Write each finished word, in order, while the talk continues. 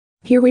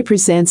Here we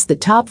presents the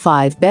top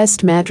 5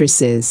 best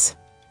mattresses.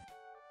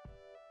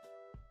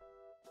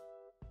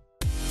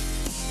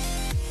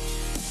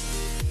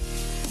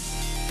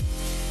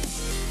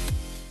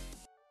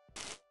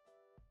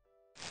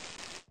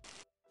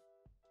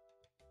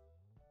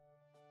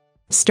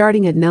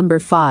 Starting at number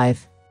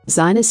 5.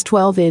 ZINUS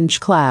 12-inch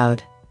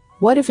Cloud.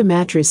 What if a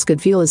mattress could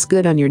feel as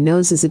good on your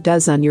nose as it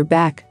does on your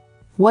back?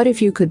 What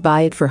if you could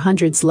buy it for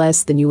hundreds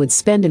less than you would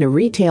spend in a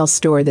retail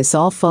store? This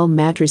all-foam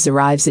mattress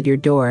arrives at your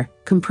door,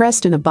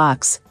 compressed in a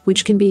box,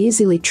 which can be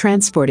easily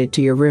transported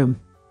to your room.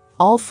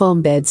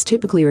 All-foam beds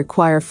typically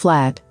require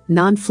flat,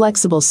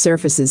 non-flexible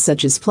surfaces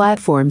such as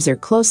platforms or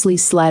closely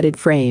slatted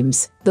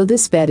frames, though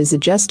this bed is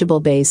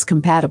adjustable base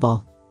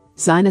compatible.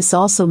 ZINUS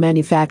also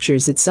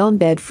manufactures its own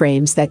bed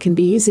frames that can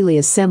be easily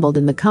assembled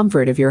in the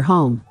comfort of your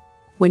home.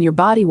 When your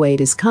body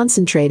weight is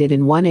concentrated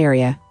in one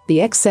area,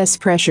 the excess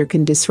pressure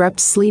can disrupt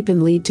sleep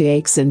and lead to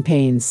aches and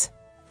pains.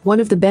 One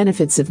of the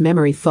benefits of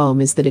memory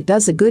foam is that it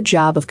does a good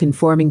job of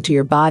conforming to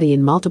your body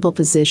in multiple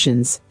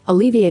positions,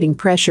 alleviating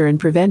pressure and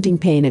preventing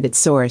pain at its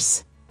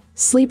source.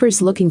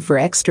 Sleepers looking for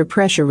extra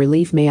pressure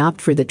relief may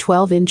opt for the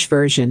 12-inch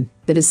version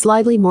that is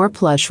slightly more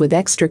plush with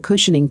extra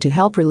cushioning to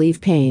help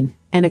relieve pain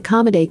and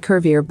accommodate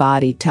curvier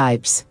body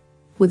types.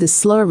 With a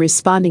slower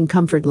responding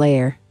comfort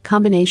layer,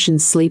 combination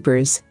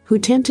sleepers, who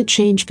tend to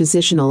change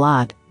position a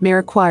lot, may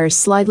require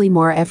slightly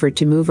more effort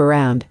to move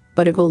around,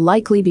 but it will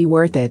likely be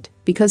worth it,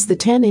 because the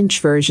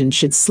 10-inch version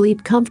should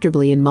sleep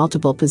comfortably in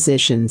multiple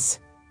positions.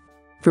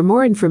 For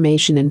more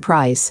information and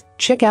price,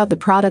 check out the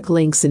product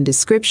links in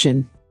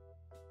description.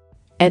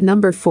 At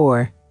number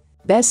 4.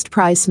 Best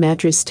Price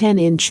Mattress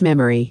 10-inch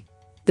Memory.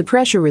 The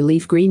Pressure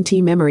Relief Green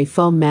Tea Memory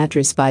Foam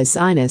Mattress by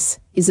ZINUS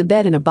is a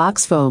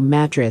bed-in-a-box foam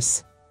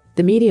mattress.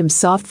 The medium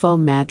soft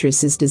foam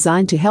mattress is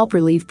designed to help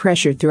relieve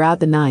pressure throughout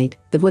the night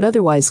that would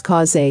otherwise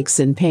cause aches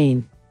and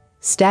pain.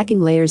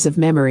 Stacking layers of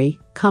memory,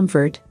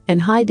 comfort,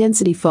 and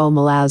high-density foam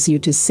allows you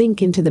to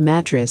sink into the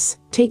mattress,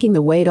 taking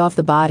the weight off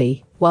the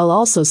body, while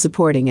also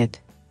supporting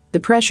it. The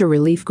Pressure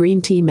Relief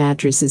Green Tea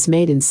mattress is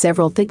made in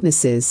several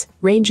thicknesses,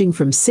 ranging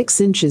from 6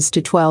 inches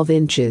to 12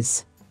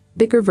 inches.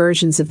 Thicker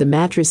versions of the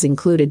mattress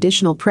include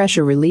additional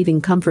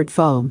pressure-relieving comfort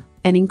foam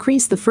and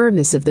increase the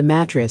firmness of the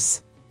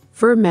mattress.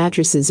 Firm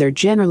mattresses are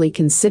generally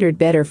considered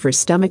better for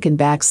stomach and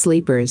back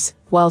sleepers,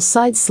 while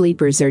side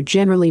sleepers are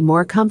generally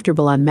more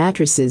comfortable on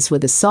mattresses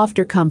with a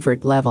softer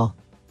comfort level.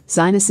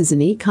 ZINUS is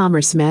an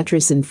e-commerce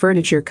mattress and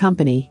furniture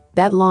company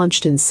that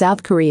launched in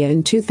South Korea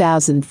in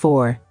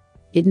 2004.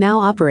 It now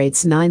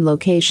operates 9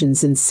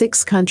 locations in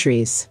 6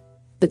 countries.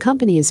 The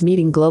company is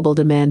meeting global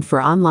demand for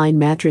online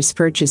mattress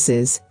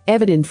purchases,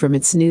 evident from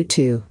its new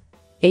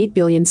 2.8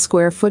 billion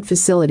square foot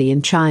facility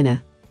in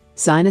China.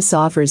 ZINUS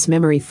offers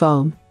memory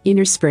foam,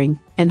 inner spring,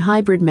 and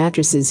hybrid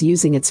mattresses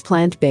using its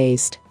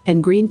plant-based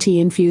and green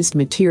tea-infused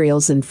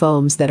materials and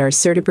foams that are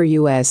Certipur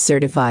US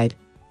certified.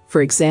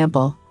 For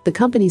example, the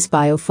company's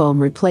biofoam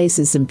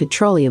replaces some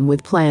petroleum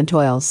with plant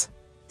oils.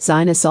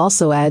 ZINUS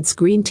also adds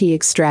green tea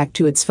extract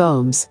to its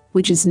foams,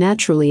 which is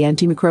naturally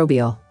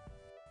antimicrobial.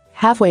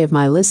 Halfway of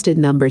my listed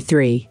number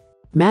 3.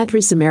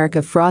 Mattress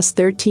America Frost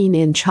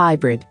 13-inch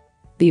Hybrid.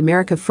 The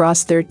America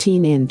Frost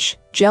 13-inch,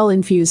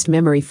 gel-infused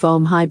memory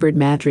foam hybrid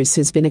mattress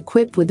has been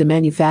equipped with the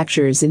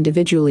manufacturer's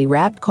individually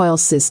wrapped coil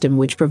system,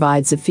 which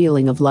provides a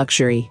feeling of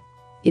luxury.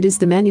 It is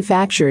the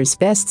manufacturer's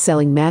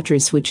best-selling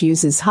mattress, which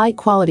uses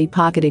high-quality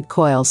pocketed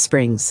coil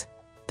springs.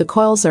 The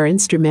coils are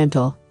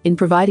instrumental in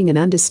providing an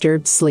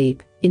undisturbed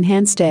sleep,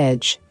 enhanced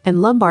edge,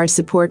 and lumbar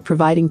support,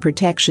 providing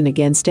protection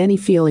against any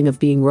feeling of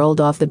being rolled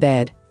off the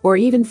bed or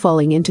even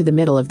falling into the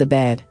middle of the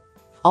bed.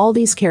 All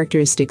these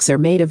characteristics are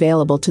made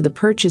available to the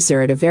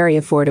purchaser at a very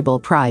affordable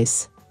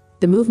price.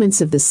 The movements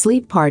of the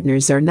sleep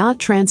partners are not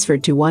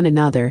transferred to one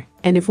another,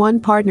 and if one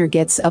partner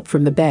gets up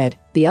from the bed,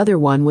 the other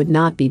one would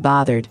not be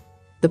bothered.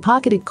 The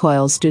pocketed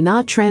coils do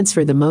not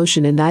transfer the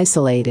motion and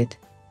isolate it.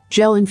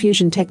 Gel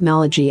infusion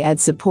technology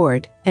adds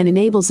support and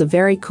enables a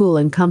very cool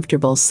and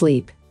comfortable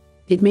sleep.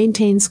 It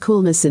maintains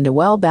coolness and a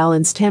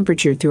well-balanced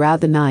temperature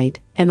throughout the night,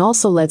 and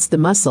also lets the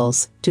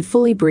muscles to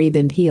fully breathe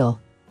and heal.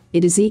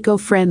 It is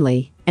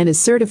eco-friendly and is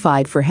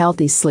certified for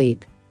healthy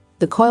sleep.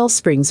 The coil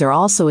springs are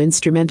also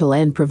instrumental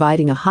in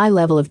providing a high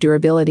level of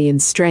durability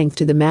and strength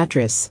to the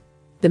mattress.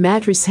 The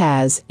mattress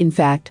has, in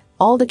fact,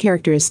 all the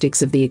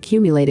characteristics of the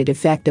accumulated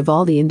effect of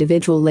all the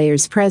individual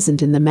layers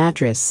present in the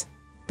mattress.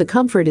 The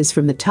comfort is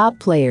from the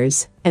top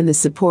layers, and the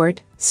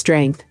support,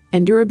 strength,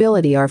 and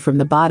durability are from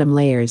the bottom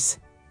layers.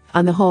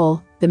 On the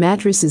whole, the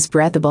mattress is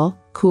breathable,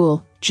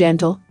 cool,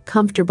 gentle,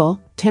 comfortable,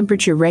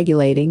 temperature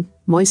regulating,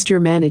 moisture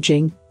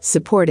managing,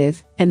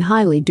 supportive, and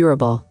highly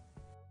durable.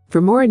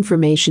 For more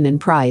information and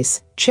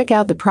price, check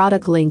out the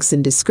product links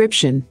in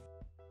description.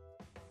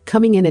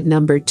 Coming in at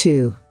number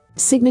 2.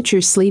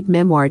 Signature Sleep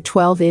Memoir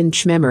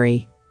 12-inch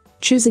Memory.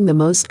 Choosing the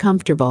most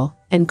comfortable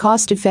and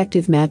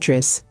cost-effective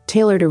mattress,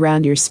 tailored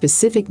around your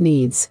specific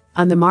needs,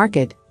 on the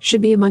market,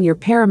 should be among your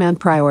paramount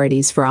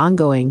priorities for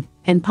ongoing,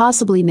 and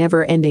possibly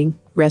never-ending,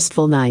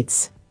 restful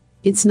nights.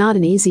 It's not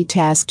an easy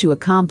task to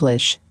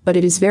accomplish, but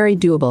it is very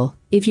doable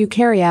if you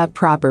carry out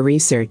proper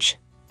research.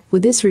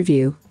 With this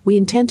review, we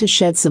intend to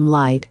shed some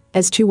light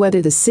as to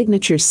whether the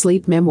Signature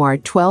Sleep Memoir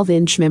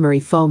 12-inch memory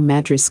foam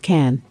mattress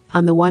can,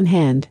 on the one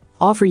hand,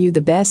 offer you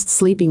the best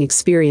sleeping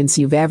experience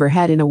you've ever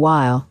had in a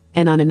while,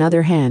 and on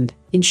another hand,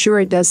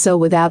 ensure it does so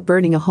without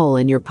burning a hole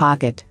in your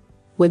pocket.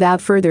 Without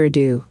further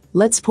ado,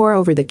 let's pore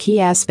over the key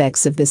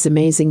aspects of this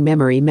amazing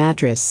memory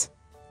mattress.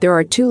 There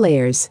are 2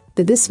 layers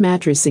that this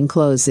mattress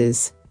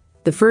encloses.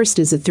 The first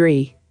is a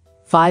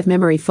 3/5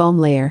 memory foam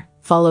layer,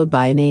 followed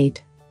by an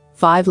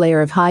 8/5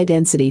 layer of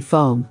high-density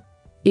foam.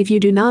 If you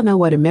do not know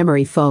what a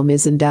memory foam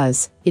is and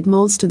does, it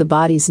molds to the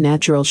body's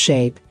natural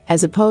shape,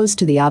 as opposed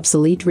to the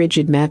obsolete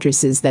rigid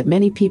mattresses that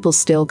many people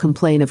still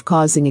complain of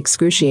causing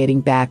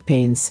excruciating back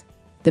pains.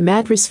 The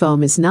mattress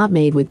foam is not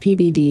made with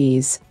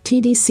PBDEs,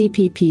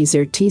 TDCPPs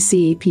or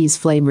TCEPs,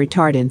 flame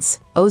retardants,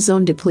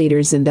 ozone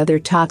depleters and other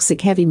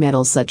toxic heavy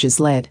metals such as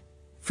lead.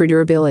 For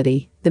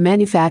durability, the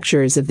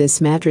manufacturers of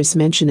this mattress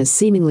mention a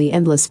seemingly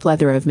endless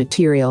plethora of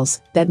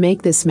materials that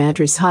make this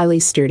mattress highly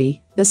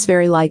sturdy, thus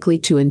very likely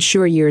to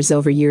ensure years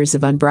over years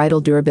of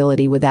unbridled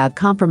durability without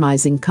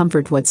compromising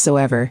comfort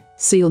whatsoever,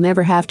 so you'll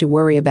never have to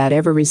worry about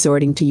ever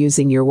resorting to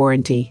using your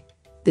warranty.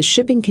 The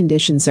shipping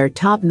conditions are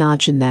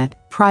top-notch in that,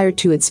 prior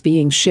to its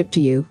being shipped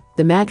to you,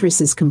 the mattress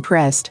is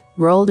compressed,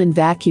 rolled and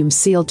vacuum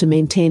sealed to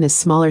maintain a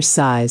smaller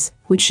size,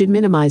 which should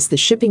minimize the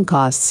shipping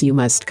costs you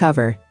must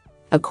cover.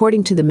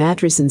 According to the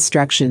mattress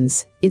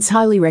instructions, it's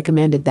highly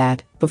recommended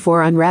that,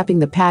 before unwrapping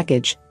the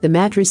package, the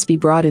mattress be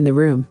brought in the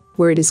room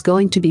where it is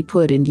going to be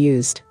put and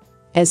used.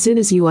 As soon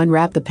as you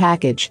unwrap the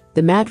package,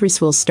 the mattress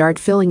will start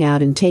filling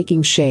out and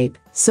taking shape,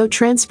 so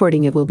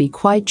transporting it will be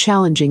quite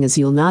challenging as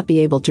you'll not be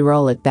able to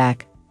roll it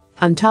back.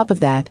 On top of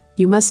that,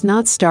 you must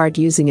not start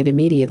using it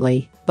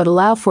immediately, but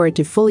allow for it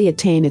to fully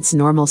attain its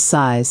normal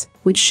size,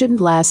 which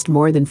shouldn't last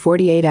more than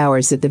 48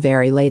 hours at the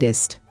very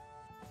latest.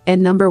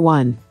 And number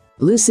 1.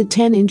 LUCID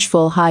 10-inch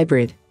full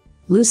hybrid.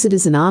 LUCID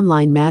is an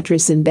online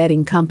mattress and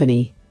bedding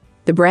company.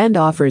 The brand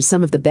offers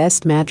some of the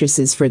best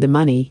mattresses for the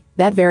money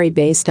that vary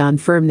based on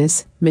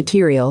firmness,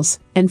 materials,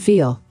 and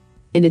feel.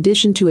 In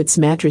addition to its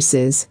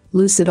mattresses,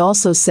 LUCID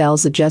also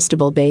sells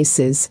adjustable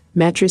bases,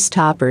 mattress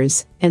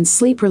toppers, and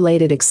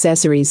sleep-related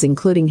accessories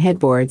including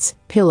headboards,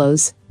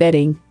 pillows,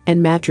 bedding,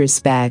 and mattress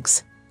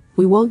bags.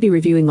 We won't be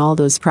reviewing all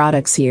those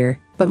products here,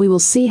 but we will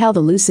see how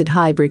the LUCID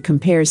Hybrid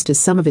compares to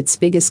some of its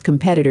biggest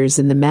competitors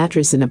in the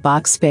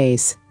mattress-in-a-box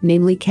space,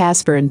 namely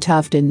Casper and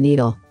Tuft and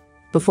Needle.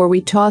 Before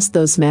we toss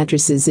those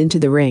mattresses into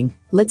the ring,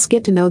 let's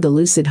get to know the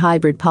LUCID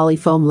Hybrid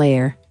polyfoam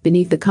layer.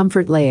 Beneath the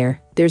comfort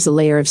layer, there's a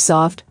layer of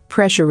soft,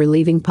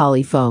 pressure-relieving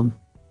polyfoam.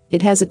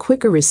 It has a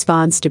quicker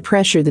response to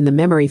pressure than the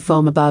memory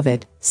foam above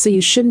it, so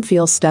you shouldn't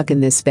feel stuck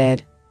in this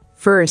bed.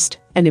 First,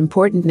 an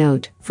important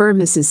note: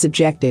 firmness is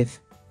subjective.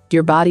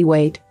 Your body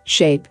weight,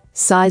 shape,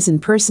 size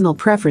and personal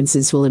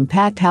preferences will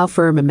impact how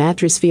firm a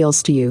mattress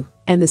feels to you,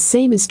 and the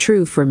same is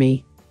true for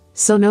me.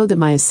 So know that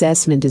my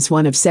assessment is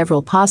one of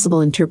several possible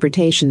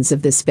interpretations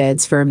of this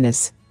bed's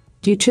firmness.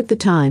 You took the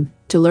time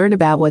to learn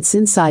about what's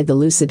inside the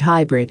LUCID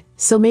Hybrid,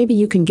 so maybe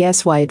you can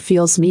guess why it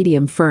feels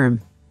medium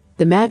firm.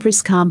 The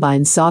mattress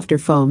combines softer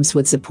foams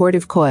with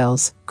supportive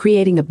coils,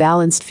 creating a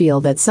balanced feel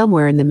that's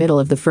somewhere in the middle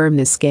of the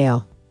firmness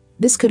scale.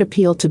 This could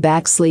appeal to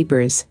back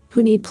sleepers,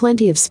 who need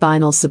plenty of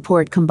spinal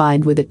support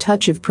combined with a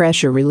touch of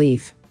pressure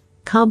relief.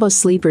 Combo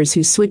sleepers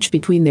who switch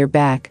between their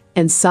back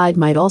and side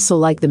might also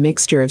like the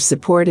mixture of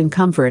support and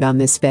comfort on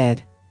this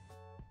bed.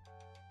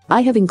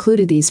 I have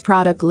included these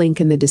product link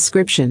in the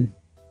description.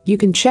 You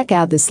can check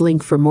out this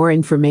link for more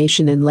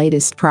information and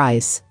latest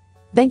price.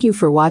 Thank you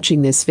for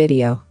watching this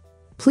video.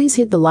 Please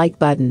hit the like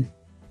button,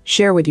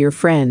 share with your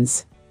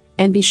friends,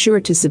 and be sure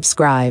to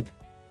subscribe.